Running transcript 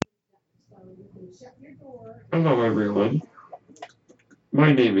Hello, everyone.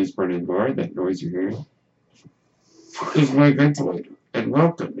 My name is Brennan Barr. That noise you're hearing is my ventilator. And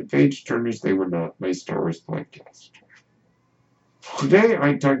welcome to Page Turners They Were Not, my Star Wars podcast. Today,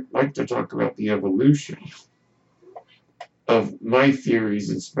 I'd like to talk about the evolution of my theories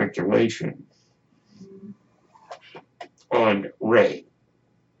and speculation on Rey.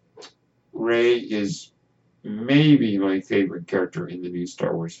 Rey is maybe my favorite character in the new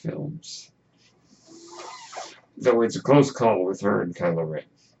Star Wars films, though it's a close call with her and Kylo Ren.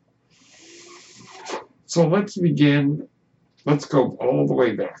 So let's begin. Let's go all the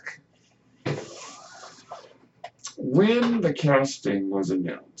way back. When the casting was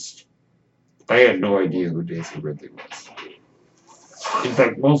announced, I had no idea who Daisy Ridley was. In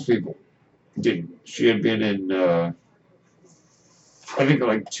fact, most people didn't. She had been in, I think,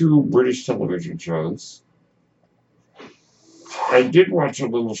 like 2 British television shows. I did watch a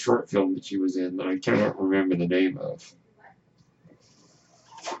little short film that she was in that I cannot remember the name of.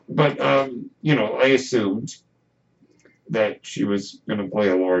 But, I assumed that she was going to play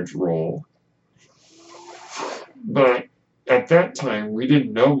a large role. But at that time, we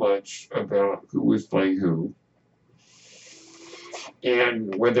didn't know much about who was playing who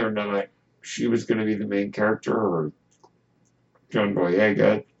and whether or not she was going to be the main character or John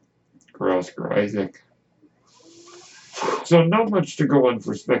Boyega or Oscar Isaac. So not much to go on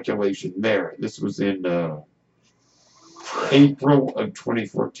for speculation there. This was in April of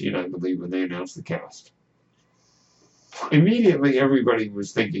 2014, I believe, when they announced the cast. Immediately, everybody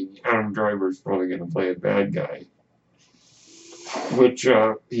was thinking Adam Driver is probably going to play a bad guy, which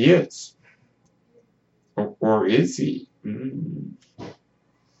he is. Or is he?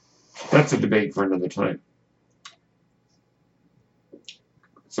 That's a debate for another time.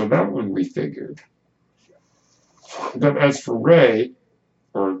 So that one we figured. But as for Rey,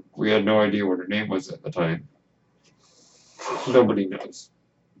 or we had no idea what her name was at the time, nobody knows.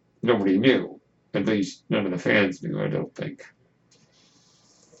 Nobody knew. At least none of the fans knew, I don't think.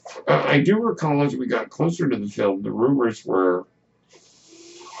 I do recall as we got closer to the film, the rumors were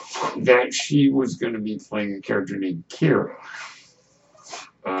that she was going to be playing a character named Kira,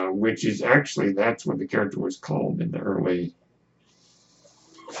 which is actually, that's what the character was called in the early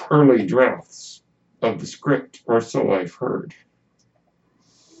drafts of the script, or so I've heard.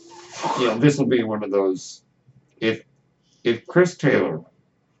 This will be one of those, if Chris Taylor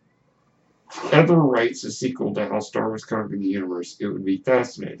ever writes a sequel to How Star Wars Conquered the Universe, it would be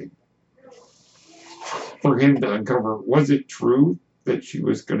fascinating for him to uncover, was it true that she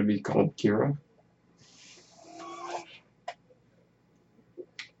was going to be called Kira?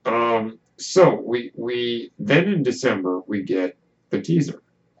 So we then in December we get the teaser,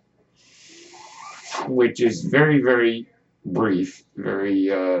 which is very, very brief, very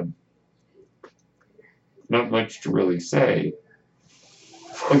not much to really say.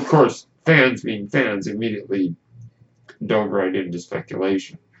 Of course, fans being fans immediately dove right into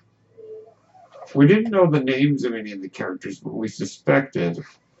speculation. We didn't know the names of any of the characters, but we suspected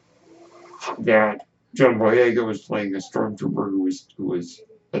that John Boyega was playing a stormtrooper who was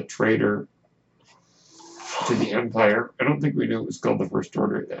a traitor to the Empire. I don't think we knew it was called the First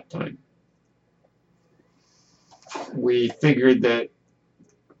Order at that time. We figured that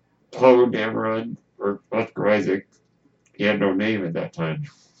Poe Dameron, or Oscar Isaac, he had no name at that time,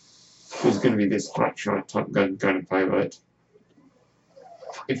 was going to be this hotshot Top Gun kind of pilot.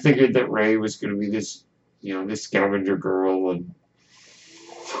 We figured that Rey was going to be this, this scavenger girl, and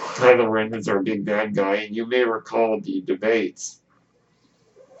Kylo Ren was our big bad guy. And you may recall the debates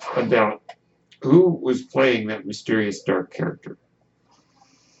about who was playing that mysterious dark character.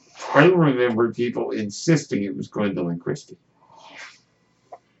 I remember people insisting it was Gwendolyn Christie.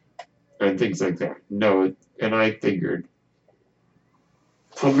 And things like that. No, and I figured,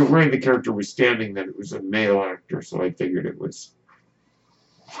 from the way the character was standing, that it was a male actor, so I figured it was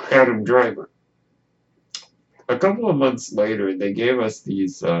Adam Driver. A couple of months later, they gave us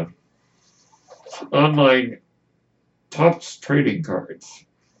these online Topps trading cards,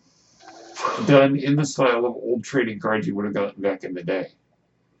 done in the style of old trading cards you would have gotten back in the day,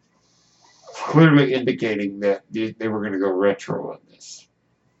 clearly indicating that they were going to go retro on this.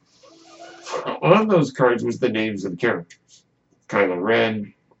 On those cards was the names of the characters: Kylo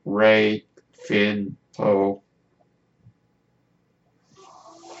Ren, Rey, Finn, Poe.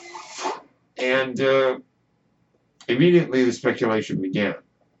 And immediately the speculation began.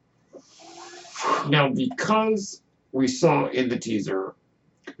 Now, because we saw in the teaser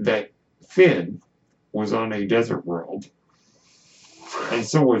that Finn was on a desert world, and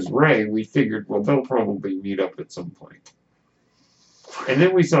so was Rey, we figured, well, they'll probably meet up at some point. And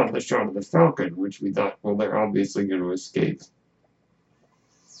then we saw the shot of the Falcon, which we thought, well, they're obviously going to escape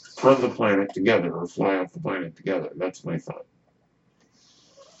from the planet together or fly off the planet together. That's my thought.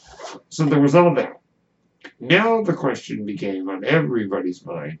 So there was all that. Now the question became on everybody's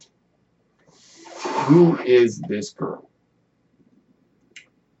mind, who is this girl?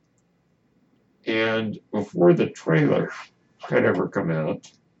 And before the trailer had ever come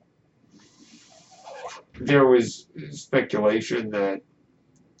out, there was speculation that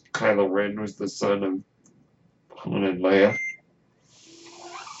Kylo Ren was the son of Han and Leia,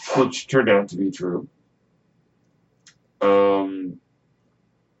 which turned out to be true.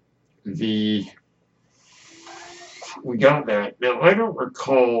 We got that. Now, I don't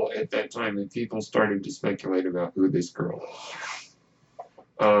recall at that time that people started to speculate about who this girl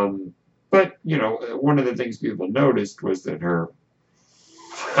is. But, you know, one of the things people noticed was that her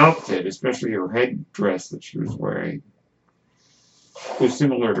outfit, especially her headdress that she was wearing, was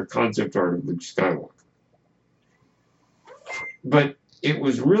similar to concept art of Luke Skywalker. But it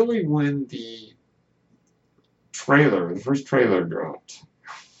was really when the first trailer dropped,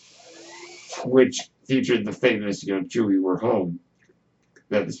 which featured the famous, you know, Chewie, we're home,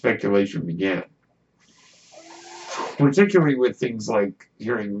 that the speculation began. Particularly with things like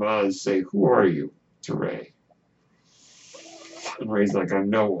hearing Maz say, "Who are you?" to Rey. And Rey's like, "I'm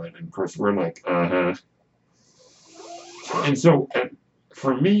no one." And of course, we're like, "Uh-huh." And so,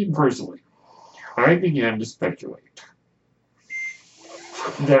 for me personally, I began to speculate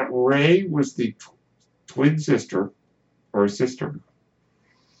that Rey was the twin sister, or sister,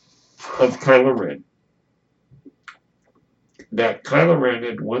 of Kylo Ren. That Kylo Ren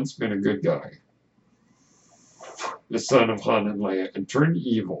had once been a good guy, the son of Han and Leia, and turned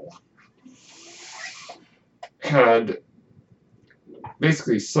evil, had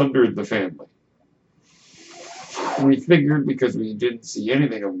basically sundered the family. We figured, because we didn't see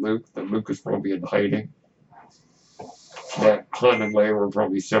anything of Luke, that Luke was probably in hiding, that Han and Leia were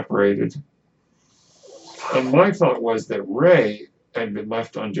probably separated. And my thought was that Rey had been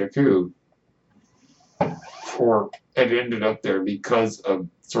left on Jakku, or had ended up there because of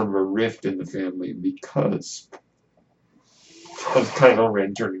sort of a rift in the family, because of Kylo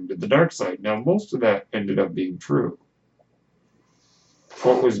Ren turning to the dark side. Now, most of that ended up being true.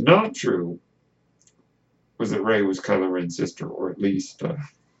 What was not true was that Rey was Kylo Ren's sister, or at least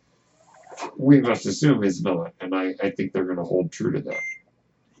we must assume is not, and I think they're going to hold true to that.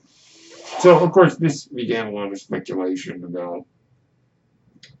 So, of course, this began a lot of speculation about,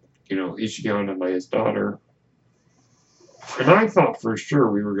 you know, is she Han and Leia's daughter? And I thought for sure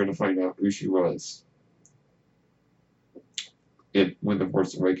we were going to find out who she was when The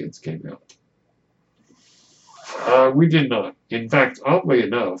Force Awakens came out. We did not. In fact, oddly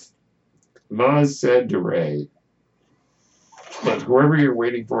enough, Maz said to Rey that whoever you're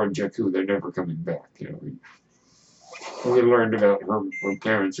waiting for on Jakku, they're never coming back. You know, we learned about her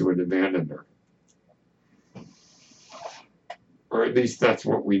parents who had abandoned her. Or at least that's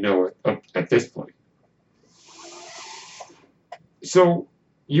what we know at this point. So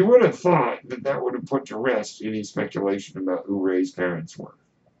you would have thought that that would have put to rest any speculation about who Rey's parents were.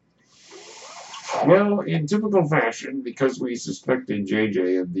 Well, in typical fashion, because we suspected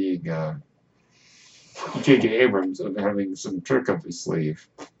J.J. of being J.J. Abrams of having some trick up his sleeve,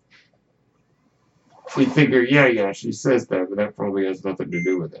 we figure, yeah, she says that, but that probably has nothing to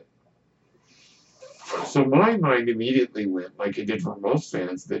do with it. So my mind immediately went, like it did for most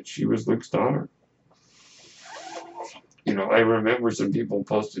fans, that she was Luke's daughter. You know, I remember some people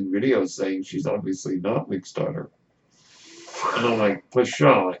posting videos saying she's obviously not Luke's daughter. And I'm like,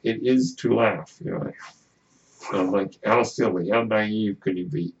 pshaw, it is to laugh. You know, I'm like, how silly, how naive could you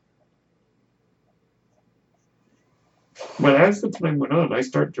be? But as the time went on, I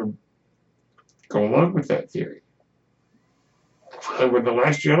started to go along with that theory. And when The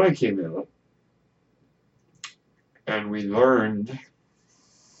Last Jedi came out, and we learned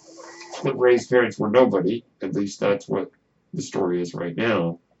that Rey's parents were nobody, at least that's what the story is right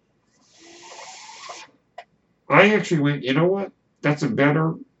now, I actually went, you know what? That's a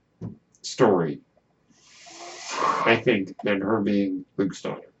better story, I think, than her being Luke's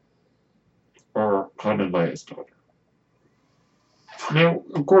daughter, or Han and Leia's daughter. Now,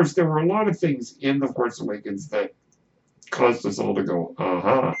 of course, there were a lot of things in The Force Awakens that caused us all to go,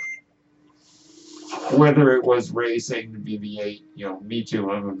 aha. Whether it was Rey saying to BB-8, you know, me too,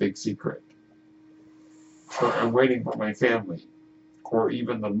 I'm a big secret, or I'm waiting for my family, or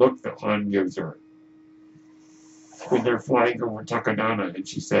even the look that Han gives her when they're flying over Takodana and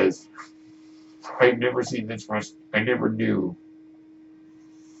she says, I've never seen this much, I never knew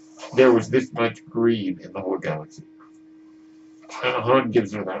there was this much green in the whole galaxy. And Han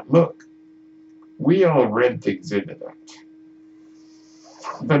gives her that look. We all read things into that.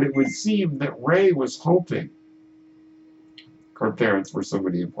 But it would seem that Rey was hoping her parents were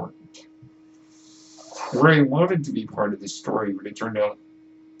somebody important. Rey wanted to be part of this story, but it turned out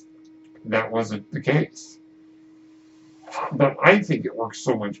that wasn't the case. But I think it works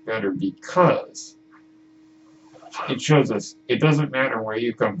so much better because it shows us it doesn't matter where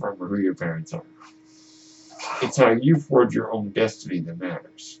you come from or who your parents are. It's how you forge your own destiny that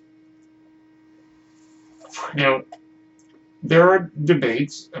matters. Now, there are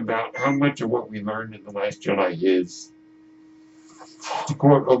debates about how much of what we learned in The Last Jedi is, to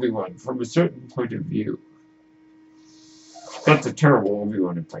quote Obi-Wan, from a certain point of view. That's a terrible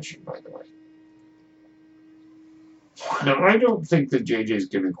Obi-Wan impression, by the way. Now, I don't think that JJ is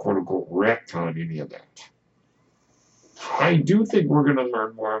going to quote-unquote retcon any of that. I do think we're going to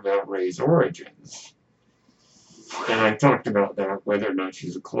learn more about Rey's origins. And I talked about that, whether or not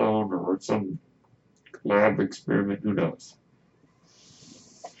she's a clone or some lab experiment, who knows.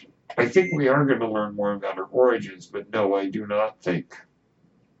 I think we are going to learn more about her origins, but no, I do not think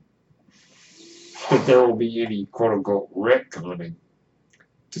that there will be any quote-unquote retconning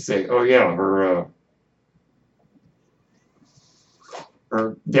to say, oh yeah, her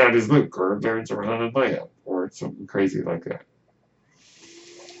dad is Luke, or her parents are Han and Leia, or something crazy like that.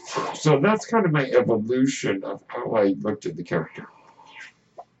 So that's kind of my evolution of how I looked at the character.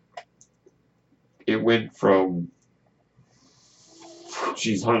 It went from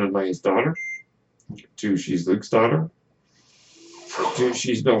she's Han and Leia's daughter, to she's Luke's daughter, to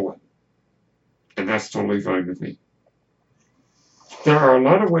she's no one. And that's totally fine with me. There are a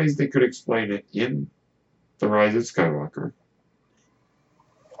lot of ways they could explain it in The Rise of Skywalker.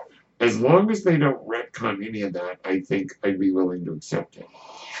 As long as they don't retcon any of that, I think I'd be willing to accept it.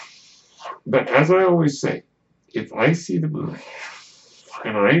 But as I always say, if I see the movie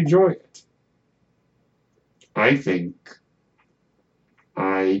and I enjoy it, I think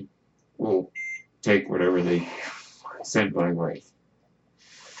I will take whatever they send my way.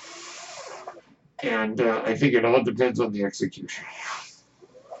 And I think it all depends on the execution.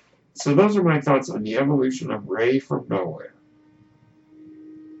 So those are my thoughts on the evolution of Rey from nowhere.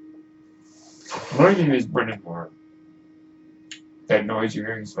 My name is Brennan Moore. That noise you're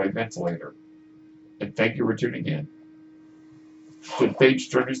hearing is my ventilator. And thank you for tuning in to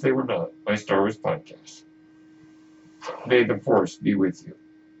Page Turners They Were Not, my Star Wars podcast. May the Force be with you.